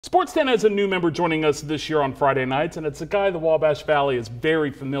Sports 10 has a new member joining us this year on Friday nights, and it's a guy the Wabash Valley is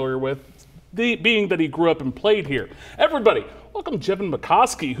very familiar with, being that he grew up and played here. Everybody, welcome Jevin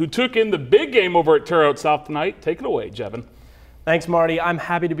McCoskey, who took in the big game over at Terre Haute South tonight. Take it away, Jevin. Thanks, Marty. I'm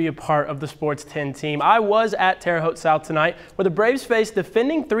happy to be a part of the Sports 10 team. I was at Terre Haute South tonight, where the Braves faced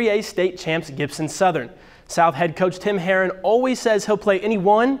defending 3A state champs Gibson Southern. South head coach Tim Herron always says he'll play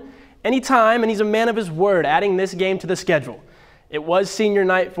anyone, anytime, and he's a man of his word, adding this game to the schedule. It was senior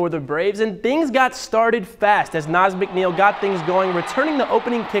night for the Braves, and things got started fast as Nas McNeil got things going, returning the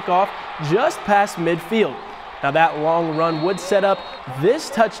opening kickoff just past midfield. Now that long run would set up this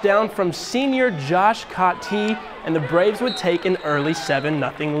touchdown from senior Josh Cottee, and the Braves would take an early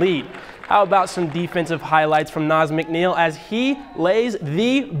 7-0 lead. How about some defensive highlights from Nas McNeil as he lays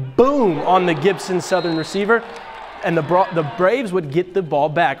the boom on the Gibson Southern receiver, and the Braves would get the ball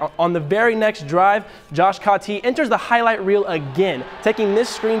back. On the very next drive, Josh Cottee enters the highlight reel again, taking this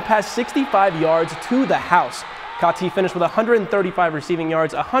screen pass 65 yards to the house. Cottee finished with 135 receiving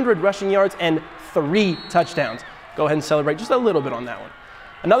yards, 100 rushing yards, and 3 touchdowns. Go ahead and celebrate just a little bit on that one.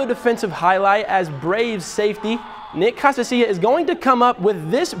 Another defensive highlight as Braves safety Nick Casasilla is going to come up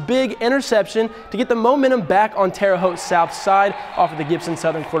with this big interception to get the momentum back on Terre Haute South side off of the Gibson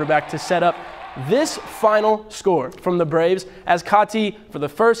Southern quarterback to set up this final score from the Braves as Cottee, for the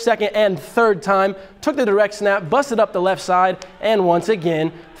first, second, and third time, took the direct snap, busted up the left side, and once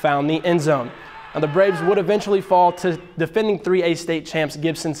again found the end zone. Now the Braves would eventually fall to defending 3A state champs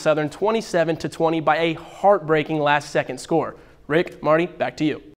Gibson Southern 27-20 by a heartbreaking last-second score. Rick, Marty, back to you.